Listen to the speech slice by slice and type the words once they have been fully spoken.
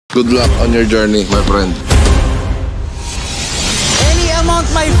Good luck on your journey, my friend. Any amount,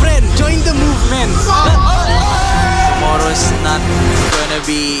 my friend. Join the movement. Tomorrow's not gonna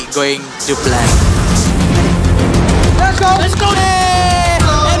be going to plan. Let's go! Let's go!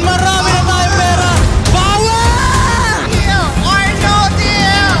 And marami na tayong pera. Power! Deal or no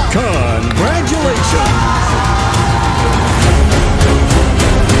deal! Congratulations!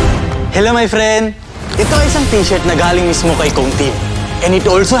 Hello, my friend. Ito ay isang t-shirt na galing mismo kay Cong Team. And it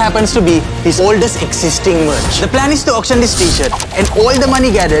also happens to be his oldest existing merch. The plan is to auction this t-shirt, and all the money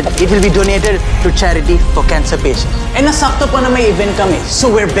gathered, it will be donated to charity for cancer patients. And nasakto pa na may event kami, so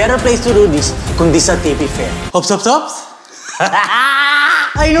we're better place to do this kundi sa TP Fair. Hops, hops, hops!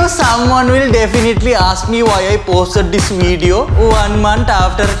 I know someone will definitely ask me why I posted this video 1 month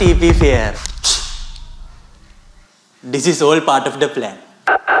after TP Fair. This is all part of the plan.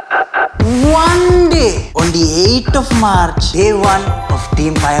 One day, on the 8th of March, day 1 of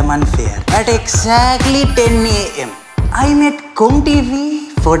Team Payaman Fair, at exactly 10 AM, I met Cong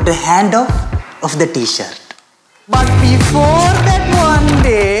TV for the handoff of the t-shirt. But before that one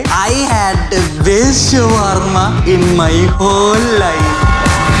day, I had the best shawarma in my whole life.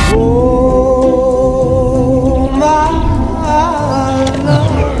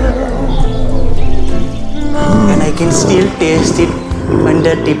 And I can still taste it on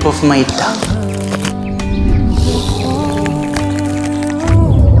the tip of my tongue.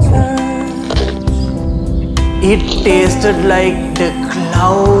 It tasted like the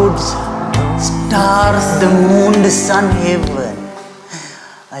clouds, stars, the moon, the sun, heaven.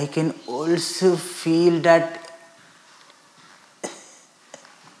 I can also feel that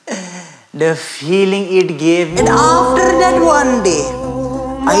the feeling it gave me. And after that one day,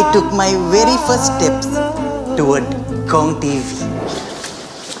 I took my very first steps toward Cong TV.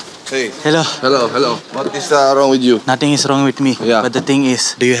 Hey. Hello. Hello, hello. What is wrong with you? Nothing is wrong with me. Yeah. But the thing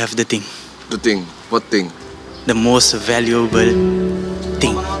is, do you have the thing? The thing? What thing? The most valuable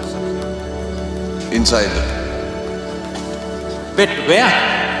thing. Inside. Wait, where?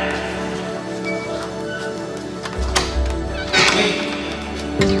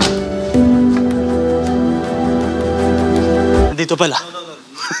 Dito pala.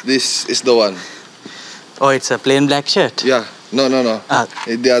 This is the one. Oh, it's a plain black shirt. Yeah. No. Ah.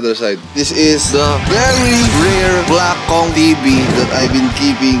 The other side. This is the very rare black Cong TV that I've been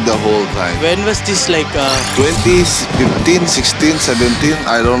keeping the whole time. When was this, like, 2015, 16, 17,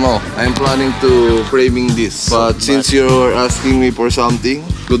 I don't know. I'm planning to framing this. But since you're asking me for something,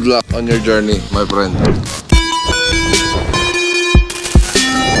 good luck on your journey, my friend.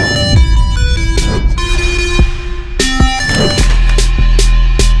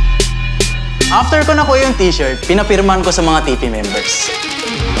 After ko nakuha yung t-shirt, pinapirman ko sa mga TP members.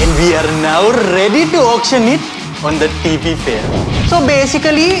 And we are now ready to auction it on the TP Fair. So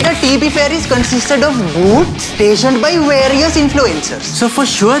basically, the TP Fair is consisted of booths stationed by various influencers. So for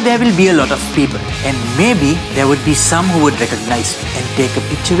sure, there will be a lot of people. And maybe there would be some who would recognize me and take a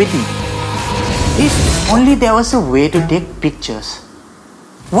picture with me. If only there was a way to take pictures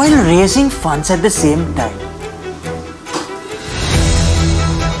while raising funds at the same time.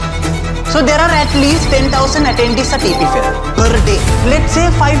 So there are at least 10,000 attendees sa TP Fair per day. Let's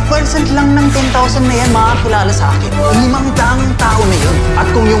say 5% lang ng 10,000 na yan makakilala sa akin. 500 tao na yun. At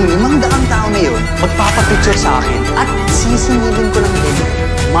kung yung 500 tao na yun, magpapapicture sa akin at sisingilin ko lang din,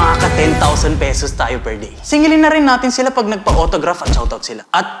 makaka 10,000 pesos tayo per day. Singilin na rin natin sila pag nagpa-autograph at shoutout sila.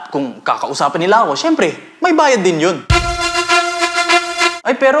 At kung kakausapan nila ako, syempre, may bayad din yun.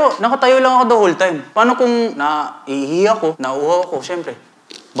 Ay pero, nakatayo lang ako the whole time. Paano kung naiihi ako, nauuhaw ako, syempre.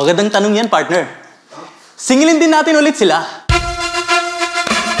 Magandang tanong yan, partner. Singilin din natin ulit sila.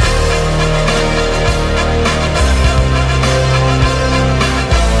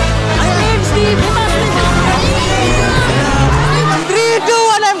 I'm Steve! 3, 2,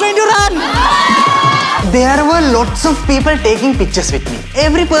 1, I'm going to run! There were lots of people taking pictures with me.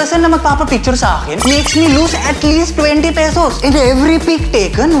 Every person na magpapapicture sa akin makes me lose at least 20 pesos. And every pic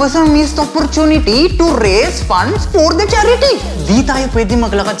taken was a missed opportunity to raise funds for the charity. Di tayo pwede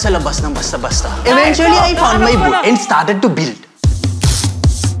maglakad sa labas ng basta-basta. Eventually, I found my booth and started to build.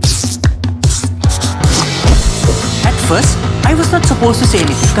 At first, I was not supposed to say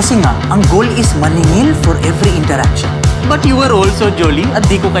anything kasi nga, ang goal is maningil for every interaction. But you were also jolly at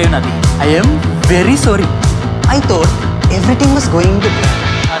di ko kayo natin. I am very sorry. I thought everything was going to plan.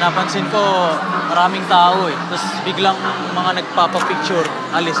 Napansin ko, maraming tao eh. Tapos biglang mga nagpapapicture,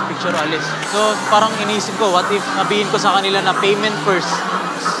 alis, picture, alis. So parang iniisip ko, what if sabihin ko sa kanila na payment first,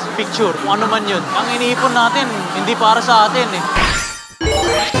 picture, kung ano man yun. Ang iniipon natin, hindi para sa atin eh.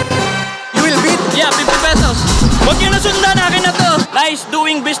 You will bid? Yeah, 50 pesos. Huwag niyo na sundan, akin na to. Nice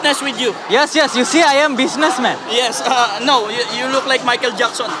doing business with you. Yes, yes. You see, I am businessman. Yes, no, you look like Michael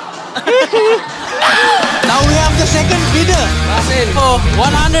Jackson. Now we have the second bidder. For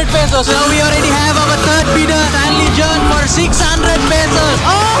 100 pesos. Now we already have our third bidder, Stanley John, for 600 pesos.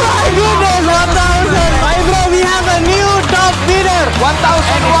 Oh my goodness, 1,000. My bro, we have a new top bidder.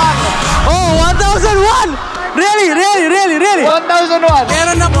 1,001. Oh, 1,001. Really? 1,001.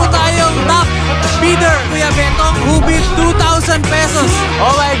 Meron na po tayong top bidder, Kuya Betong, who bid 2,000 pesos.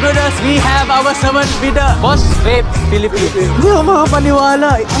 Oh my goodness, we have our 7th bidder, Boss Vape Philippines. Hindi ako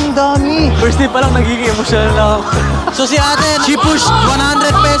makapaniwala. Ang dami. First day pa lang nagiging emotional na ako. So si ate, she pushed 100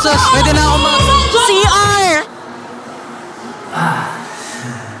 pesos. Pwede na ako CR!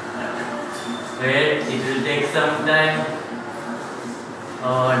 Well, it will take some time.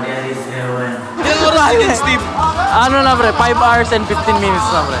 Oh, there is heaven. Steve. Ano na pre, 5 hours and 15 minutes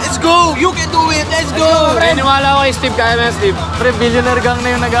na pre. Let's go! You can do it! Let's go! Pre, niwala ko kay Steve, kaya na Steve. Pre, billionaire gang na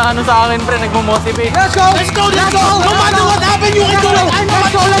yung nag-ano sa akin pre, nagmo-motivate. Let's go! Let's go! Let's go! No matter what happened, you can do it!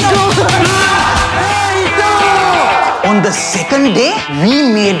 Let's go! On the second day, we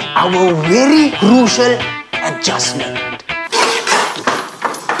made our very crucial adjustment.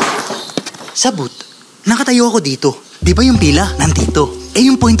 Sabut, nakatayo ako dito. Di ba yung pila? Nandito. Eh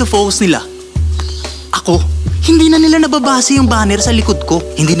yung point of focus nila. Ako, hindi na nila nababase yung banner sa likod ko.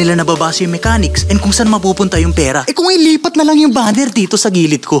 Hindi nila nababase yung mechanics and kung saan mapupunta yung pera. Eh kung ilipat na lang yung banner dito sa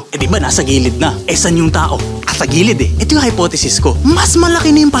gilid ko. Eh di ba nasa gilid na? Eh saan yung tao? Sa gilid eh. Ito yung hypothesis ko. Mas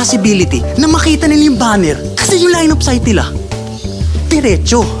malaki na yung possibility na makita nila yung banner kasi yung line of sight nila.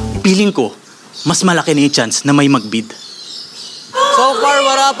 Diretso. Feeling ko, mas malaki na yung chance na may magbid. So far,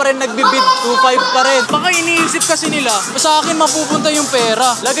 wala pa rin nagbibid. 2.5 pa rin. Baka iniisip kasi nila, sa akin mapupunta yung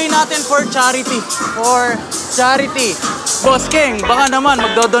pera. Lagay natin for charity. For charity. Boss King, baka naman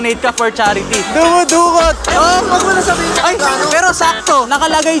magdo-donate ka for charity. Dumudukot! Oh, wag mo na sabihin. Ay, pero sakto.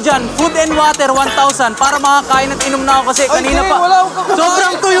 Nakalagay dyan, food and water 1,000 para makakain at inom na ako kasi kanina pa.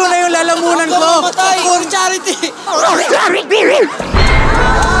 Sobrang tuyo na yung lalamunan ko. For charity!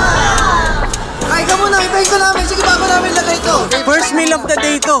 Ay, ka muna, ibahin ko namin. Sige, baka namin lagay ito. First meal of the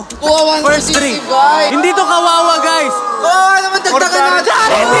day to. Kuha 150. First drink. Hindi to kawawa, guys. Oh, naman dagdagan natin.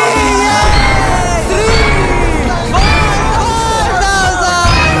 Charity!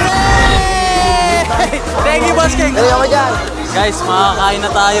 Thank you, Boss King. Ayaw ko dyan. Guys, makakain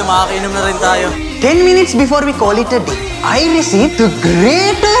na tayo, makakainom na rin tayo. 10 minutes before we call it a day, I received the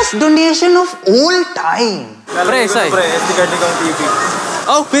greatest donation of all time. Pre, SD card ni Cong TV.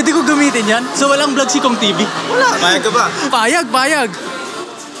 Oh, pwede ko gamitin yan? So walang vlog si Cong TV? Wala. Payag ka ba? Payag.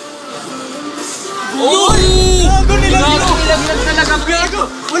 Uy! Gago, nilaglag talaga. Gago,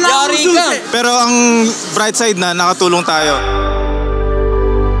 wala akong susi. Pero ang bright side na, nakatulong tayo.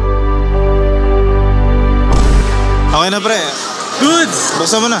 Okay na pre. Goods.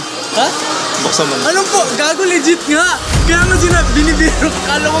 Buksan mo na. Ha? Buksan mo na. Anong po? Gago, legit nga. Kaya nga binibiro.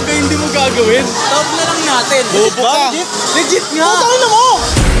 Kala ko kayo hindi mo gagawin. Tawag na lang natin. Bobo ka. Legit nga. Tawag na mo!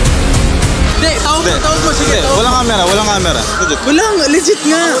 Hindi, tawag mo. Sige, tawag. Walang camera. Legit. Legit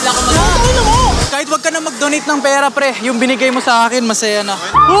nga. Tawag na mo! Kahit wag ka na mag-donate ng pera, pre. Yung binigay mo sa akin, masaya na.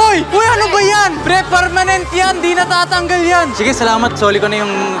 Uy, ano ba yan? Pre, permanent yan. Di natatanggal yan. Sige, salamat. Soli ko na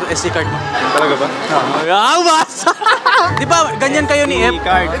yung SD card mo. Talaga ba? Awas! Di ba, ganyan kayo ni F?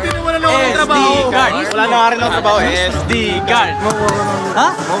 card. Hindi naman na SD card. Wala na nga rin ako trabaho. SD card. Ha?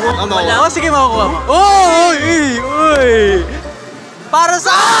 Wala. Oh, sige, makukuha mo. Uy! Para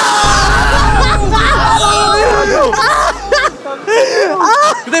sa...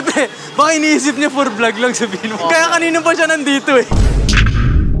 Hindi, pre. Baka iniisip niya for vlog lang sabihin mo. Kaya kanina pa siya nandito eh.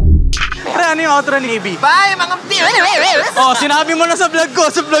 Pre, ano yung outro ni AB? Bye, mga Oh, sinabi mo na sa vlog ko.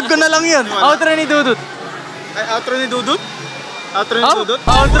 Sa vlog ko na lang yun. Outro ni Dudut. Ay, outro ni Dudut? Outro ni Dudut.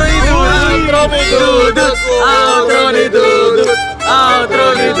 Outro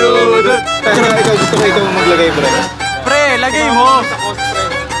ni Dudut. Ikaw, gusto ko ikaw maglagay pre. Pre, lagay mo. Sa post pre.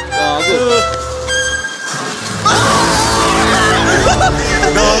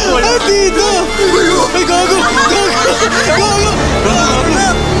 Gago. Ay, dito! Ay, gago!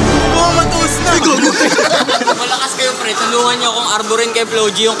 Bumatos na! Malakas kayo, pre. Tulungan niyo akong arborin kay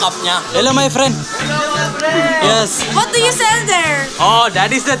Floji yung cup niya. Hello, my friend. Yes. What do you sell there? Oh,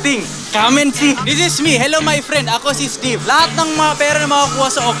 that is the thing. Come and see. This is me. Hello, my friend. Ako si Steve. Lahat ng mga pera na makakuha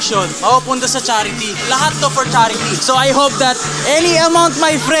sa auction, mapupunta sa charity. Lahat to for charity. So I hope that any amount,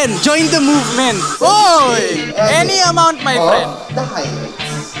 my friend, join the movement. Oy! Any amount, my friend. The highlights.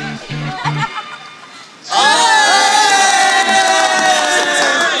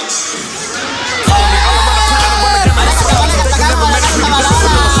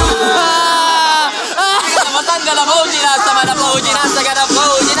 Matanda na po,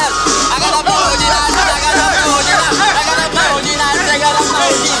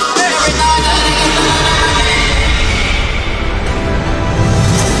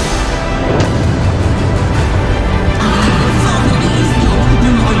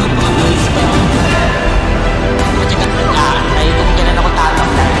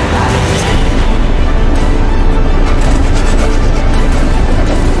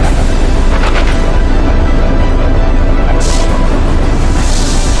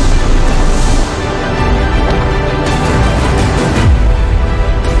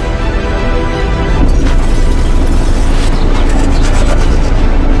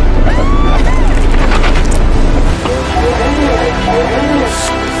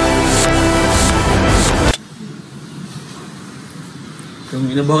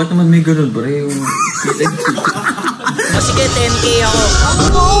 Ina, bakit naman may ganun, pre? Sige, 10K ako.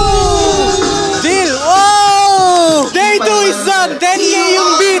 Deal! Oh! Day 2 is done! 10K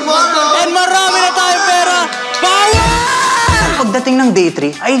yung beat! And marami na tayong pera! Power! Pagdating ng day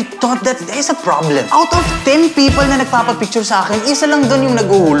 3, I thought that there is a problem. Out of 10 people na nagpapapicture sa akin, isa lang doon yung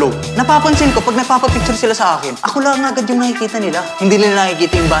nag-uhulog. Napapansin ko, pag nagpapapicture sila sa akin, ako lang agad yung nakikita nila. Hindi nila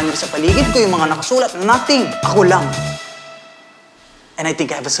nakikita yung banner sa paligid ko, yung mga nakasulat, nothing. Ako lang. And I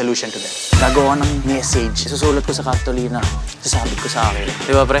think I have a solution to that. Gagawa ng message. Susulat ko sa Cartolina. Sasabit ko sa akin. Di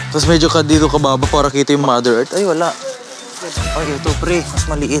ba, pre? Tapos medyo dito kababa para kita yung Mother Earth. Ay, wala. Ay, ito, pre. Mas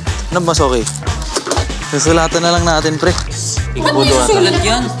maliit. Ano, mas okay. Susulatan na lang natin, pre. Sulat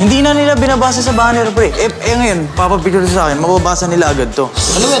yan? Hindi na nila binabasa sa banner, pre. Eh ngayon, papapicture sa akin, mababasa nila agad to.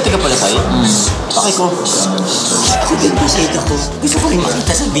 Maluwerte ka pala sa'yo? Bakit ko? Ako din pa sa'yo ako. Gusto ko rin makita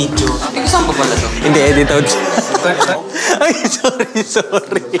sa video. Saan pa pala to? Hindi, edit out. Ay, sorry.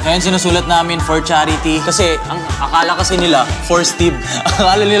 Ngayon sinusulat namin for charity. Kasi, ang akala kasi nila, for Steve.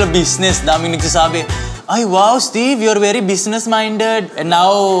 Akala nila business. Daming nagsasabi, ay, wow, Steve, you're very business-minded. And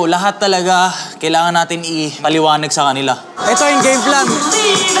now, lahat talaga, kailangan natin ipaliwanag sa kanila. Ito yung game plan.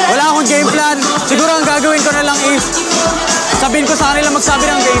 Wala akong game plan. Siguro ang gagawin ko na lang is, sabihin ko sa kanila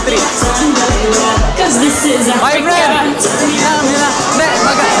magsabi ng day 3. My friend!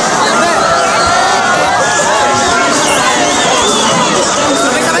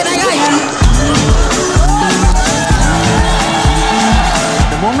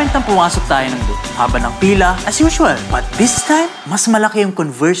 The moment nang pumasok tayo ng doon, haba ng pila, as usual. But this time, mas malaki yung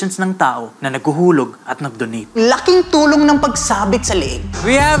conversions ng tao na naghuhulog at nag-donate. Laking tulong ng pagsabit sa leeg.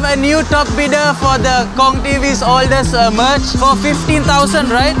 We have a new top bidder for the Cong TV's oldest merch for 15,000,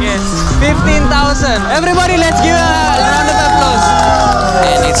 right? Yes. 15,000. Everybody, let's give a round of applause.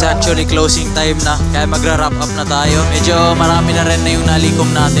 And it's actually closing time na, kaya magra-wrap up na tayo. Medyo marami na rin na yung nalikom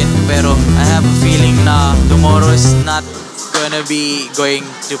natin, pero I have a feeling na tomorrow is not gonna be going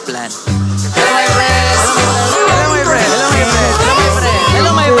to plan. Hello my friend! Hello my friend! Hello my friend! Hello my friend! Hello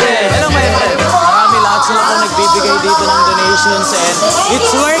my friend! Hello my friend! Marami lahat sila kung nagbibigay dito ng donations and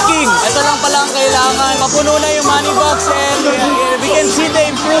it's working! Ito lang pala ang kailangan. Mapuno na yung money box and we can see the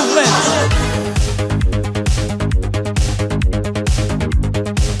improvement.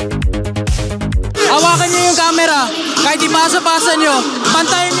 Hawakan niyo yung camera. Kahit ipasa-pasa niyo,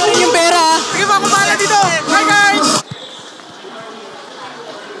 pantayin niyo rin yung pera. Sige pa, kumala dito! Hi guys!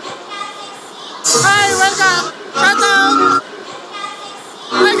 Hi, welcome! Shout out!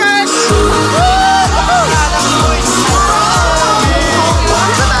 Hi guys!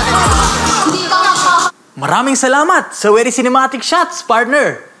 Maraming salamat sa very cinematic shots,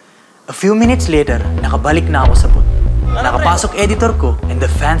 partner! A few minutes later, nakabalik na ako sa booth. Nakapasok editor ko and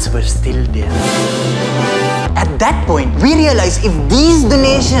the fans were still there. At that point, we realized if these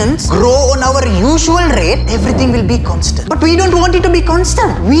donations grow on our usual rate, everything will be constant. But we don't want it to be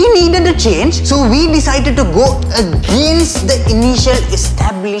constant. We needed a change, so we decided to go against the initial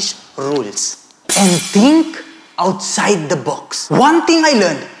established rules and think outside the box. One thing I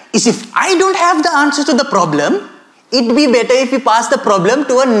learned is if I don't have the answer to the problem, it'd be better if we pass the problem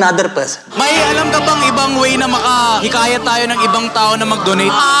to another person. May alam ka bang ibang way na makahikayat tayo ng ibang tao na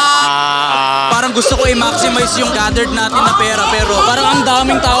mag-donate? Parang gusto ko i-maximize yung gathered natin na pera, pero parang ang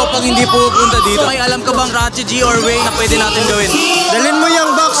daming tao pang hindi pupunta dito. May alam ka bang strategy or way na pwede natin gawin? Dalhin mo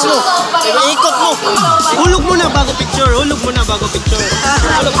yung box mo. Ikot mo. Hulog mo na bago picture. Hulog mo na bago picture.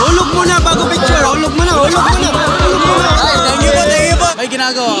 Hulog mo na bago picture. Hulog mo na. Hulog mo na. Hulog mo na. Ay, thank you po, thank you po. May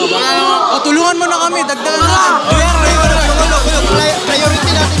ginagawa ka ba? O, tulungan mo na kami. Dagdagan natin.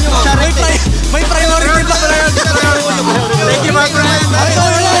 Priority natin yung charity. May priority pa. Thank you, my friend.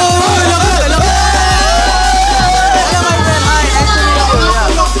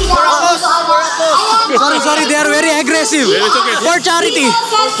 Sorry, they are very aggressive. For charity. 1,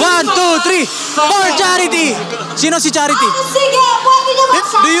 2, 3. For charity. Sino si Charity?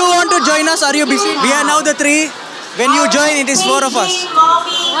 Do you want to join us? Are you busy? We are now the 3. When you join, it is 4 of us.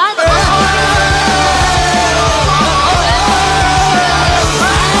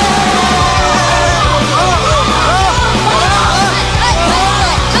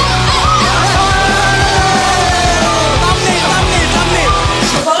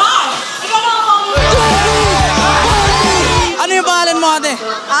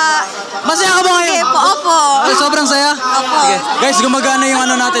 Masaya ka ba ngayon? Okay po, opo. Ay, sobrang saya? Opo. Sige. Guys, gumagana yung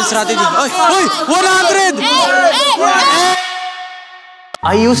ano natin, strategy. Oy! 100!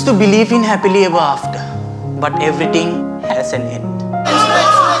 I used to believe in happily ever after, but everything has an end.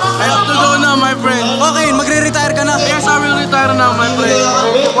 I have to go now, my friend. Okay, magre-retire ka na. Yes, I will retire now, my friend.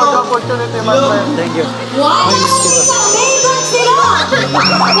 Thank you for the opportunity, my friend. Thank you. Wow! Amazing sila! Hindi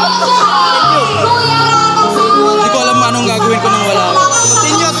ko alam anong gagawin ko nang wala ako.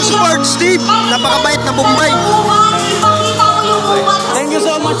 Continue to support Steve. Napakabait na Bombay. Thank you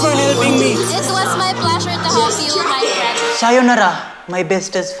so much for helping me. It was my pleasure to help you, my friend. Sayonara, my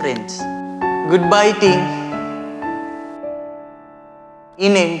bestest friends. Goodbye, team.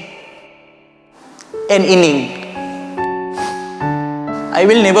 Ining. And ining. I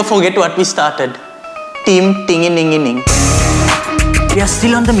will never forget what we started. Team Tinginingining. We are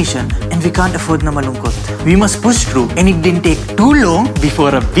still on the mission and we can't afford na malungkot. We must push through and it didn't take too long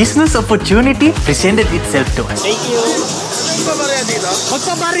before a business opportunity presented itself to us. Thank you. Magpabarya dito?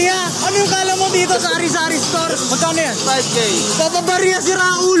 Magpabarya? Ano yung kala mo dito sa Ari-Sari store? Magkano yan? 5K. Papabarya si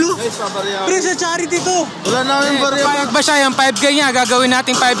Raulo. Guys, pabarya. Pre, sa charity to. Wala namin barya. Payag ba siya yung 5K niya? Gagawin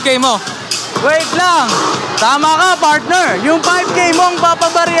natin 5K mo. Wait lang. Tama ka, partner. Yung 5K mo ang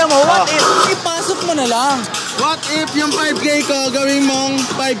papabarya mo, what if? Ipasok mo na lang. What if yung 5K ko, gawin mong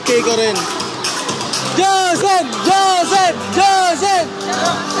 5K ko rin? Joseph! Joseph! Joseph!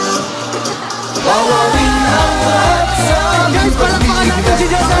 Guys, palakpakan natin si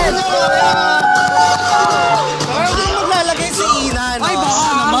Joseph! Parang maglalagay si Inan. Ay, baka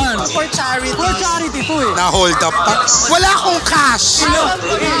naman. For charity. For charity po eh. Na-hold up pa. Wala akong cash.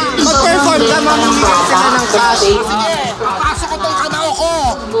 Mag-perform ka, mamimigay sila ng cash. Sige, pasok ko tong kanao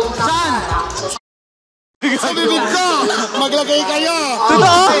ko. Saan? Sa bibig ko. Maglagay kayo.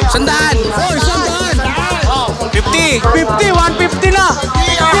 Totoo? Sandaan. Oh, sandaan. 50. 50, 150 na.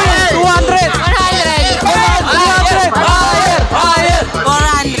 200. 100. 400. Higher.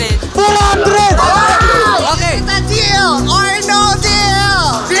 400. 400. Okay. It's a deal or no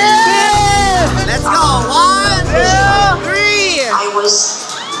deal. Deal. Let's go. 1, 2, 3. I was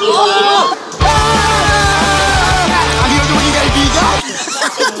Ayaw nyo maging kaibigan?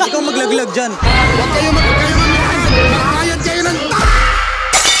 Ikaw maglaglag dyan. Huwag kayo magkakayan kayo ng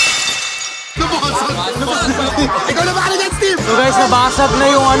Ikaw na bakit dyan, Steve? So guys, nabasag na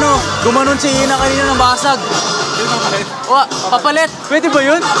yung ano. Gumanon si Ina kanina ng basag. Papalit. Pwede ba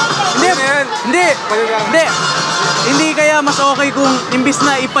yun? Hindi. Hindi kaya mas okay kung imbis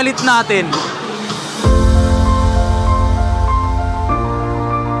na ipalit natin.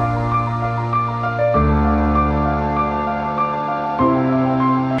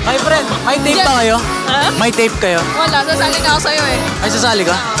 My friend, may tape ba kayo? Ha? May tape kayo? Wala, sasali ka ako sa'yo eh. Ay, sasali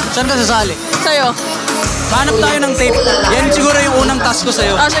ka? Saan ka sasali? Sa'yo. Hanap tayo ng tape. Yan siguro yung unang task ko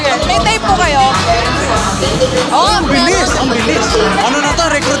sa'yo. Sige. May tape po kayo? Oh, ang bilis! Ang bilis! Ano na to?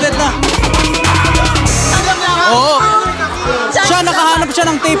 Recruited na. Oo. Siya, nakahanap siya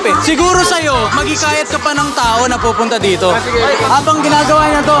ng tape eh. Siguro sa'yo, magikayat ka pa ng tao na pupunta dito. Habang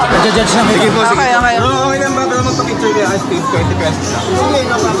ginagawa niya to, judge na kita. Okay. Okay lang ba? Pero magpa-picture kaya as Steve, 20 pesos lang.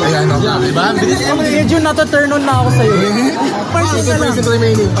 Ayan, no? Diba? Bilis ka mo. Medyo na-turn on na ako sa'yo. Person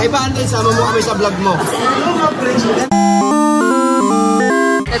remaining. 500, sama mo kami sa vlog mo.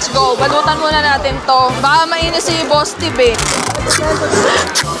 Let's go. Balutan muna natin to. Baka mainis si Boss Steve eh.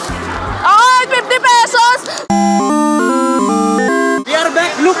 Ay! 50 pesos! We are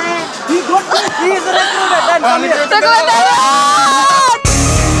back. Look! He got me. He is recruited.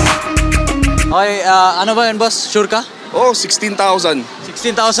 Okay, ano ba yun, boss? Sure ka? Oh, 16,000.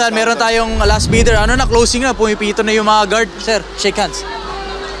 16,000. Meron tayong last bidder. Ano na, closing na. Pumipito na yung mga guard. Sir, shake hands.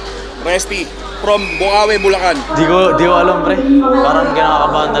 Resty, from Bukawi, Bulacan. Di ko alam, pre. Parang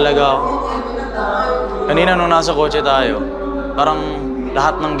kinakabahan talaga ako. Kanina nung nasa kotse tayo, parang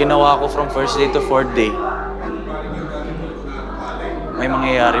lahat ng ginawa ko from first day to fourth day, may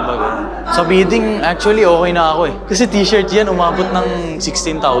mangyayari ba gano'n? Sa bidding, actually, okay na ako eh. Kasi t-shirt yan, umabot ng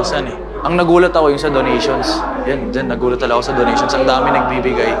 16,000 eh. Ang nagulat ako yung sa donations. Yan, nagulat talaga ako sa donations. Ang dami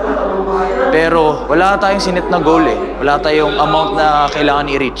nagbibigay. Pero wala tayong sinet na goal eh. Wala tayong amount na kailangan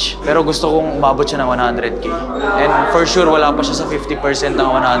i-reach. Pero gusto kong umabot siya ng 100K. And for sure, wala pa siya sa 50% ng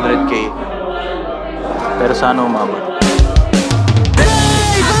 100K. Pero sana umabot.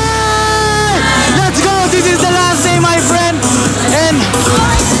 Hey! Let's go! This is the last day, my friend! And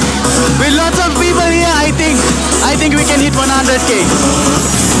with lots of people here, I think we can hit 100K.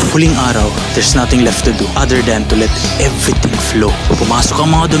 Huling araw, there's nothing left to do other than to let everything flow. Pumasok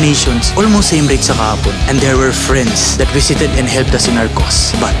ang mga donations, almost same rate sa kahapon. And there were friends that visited and helped us in our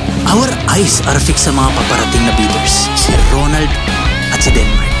cause. But our eyes are fixed sa mga paparating na bidders. Si Ronald at si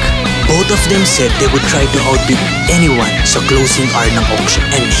Denmark. Both of them said they would try to outbid anyone sa closing hour ng auction.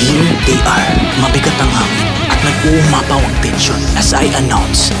 And here they are. Mabigat ang hangin at nag-uumapaw ang tension as I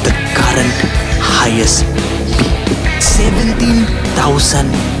announce the current highest bid. 17,000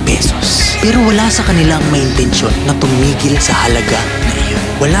 pesos. Pero wala sa kanila ang may intensyon na tumigil sa halaga na iyon.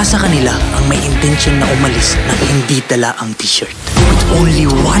 Wala sa kanila ang may intensyon na umalis na hindi dala ang t-shirt. With only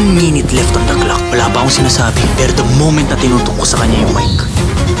 1 minute left on the clock, wala pa akong sinasabi. Pero the moment na tinutok ko sa kanya yung mic,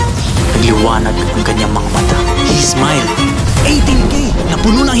 nagliwanag ang kanyang mga mata. He smiled. 18K!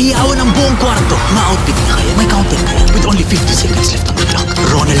 Napuno ng hiyawan ng buong kwarto. Ma-outbid niya kaya? May counter kaya? With only 50 seconds left on the clock,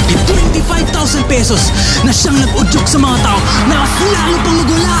 Ronald did 25,000 pesos na siyang nag-udyok sa mga tao na lalo pang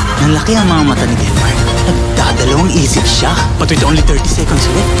nagula. Nalaki ang mga mata ni Denmark. Nagdadalawang isip siya. But with only 30 seconds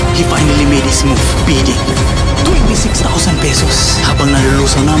left, he finally made his move, bidding 26,000 pesos. Habang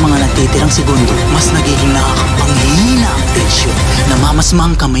nalulusaw na ang mga natitirang segundo, mas nagiging nakakapanghina ang tensyon. Namamasma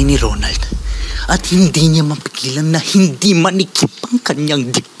ang kamay ni Ronald. At hindi niya mapigilan na hindi manikip ang kanyang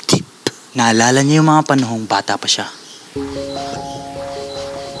dip-dip. Naalala niya yung mga panahong bata pa siya.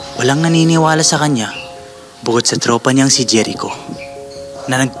 Walang naniniwala sa kanya bukod sa tropa niyang si Jericho,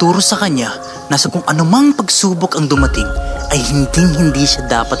 na nagturo sa kanya na sa kung anumang pagsubok ang dumating ay hindi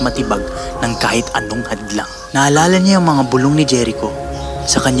siya dapat matibag ng kahit anong hadlang. Naalala niya yung mga bulong ni Jericho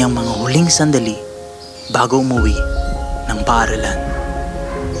sa kanyang mga huling sandali bago umuwi ng paaralan.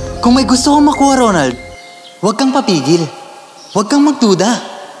 Kung may gusto kang makuha, Ronald, huwag kang papigil. Huwag kang magduda.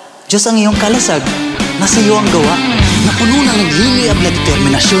 Diyos ang iyong kalasag, nasa iyo ang gawa. Napuno ng nagliliyab na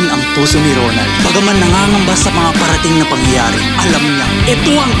determinasyon ang puso ni Ronald. Bagaman nangangamba sa mga parating na pangyayari, alam niya,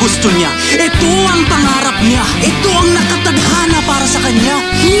 ito ang gusto niya. Ito ang pangarap niya. Ito ang nakatadhana para sa kanya.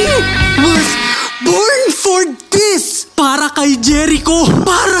 He was born for this! Para kay Jericho.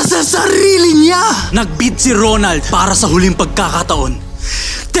 Para sa sarili niya. Nagbid si Ronald para sa huling pagkakataon.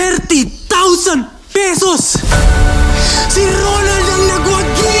 30,000 pesos! Si Ronald ang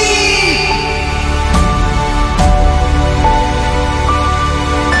nagwagi!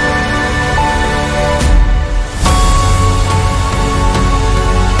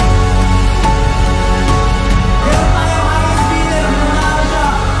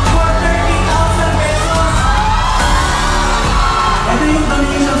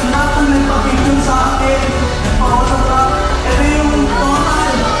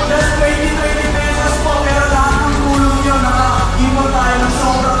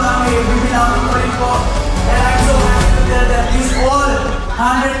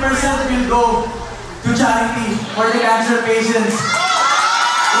 To charity for the cancer patients.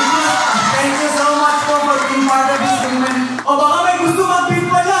 Thank you so much for being part of this movement. O baka may gusto mag-bid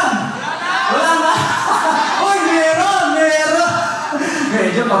pa dyan? Wala na? Uy, meron!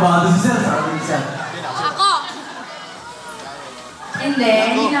 Medyo kabado si Sir. Sabi ni Sir. Ako!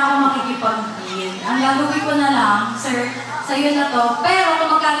 Hindi na ako makikipag-bid. Ang gagawin ko na lang, Sir, sa'yo na to. Pero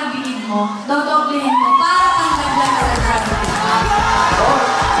kung magkano bigid mo, dodoblehin mo para kang naglag-lag.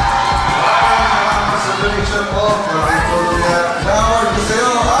 Donation po for ang tulong niya. Nawag ko sa'yo,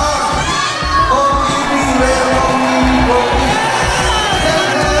 pag-ibig merong mini-bogey.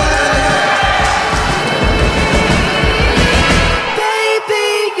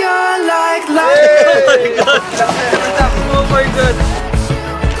 Baby, you're like light. Oh my God! Oh my God!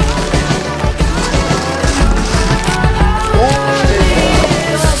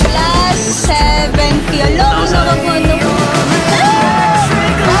 Plus 70. Alam mo na ako ano.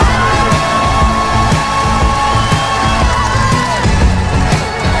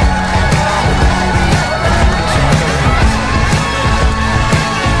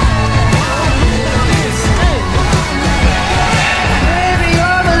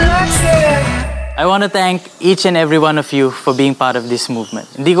 I want to thank each and every one of you for being part of this movement.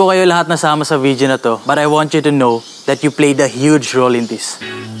 Hindi ko kayo lahat nasama sa video na to, but I want you to know that you played a huge role in this.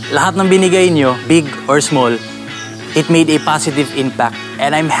 Lahat ng binigay nyo, big or small, it made a positive impact.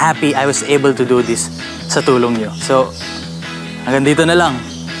 And I'm happy I was able to do this sa tulong nyo. So, hanggang dito na lang.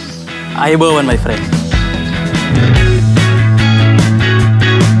 Ayabawan, my friend.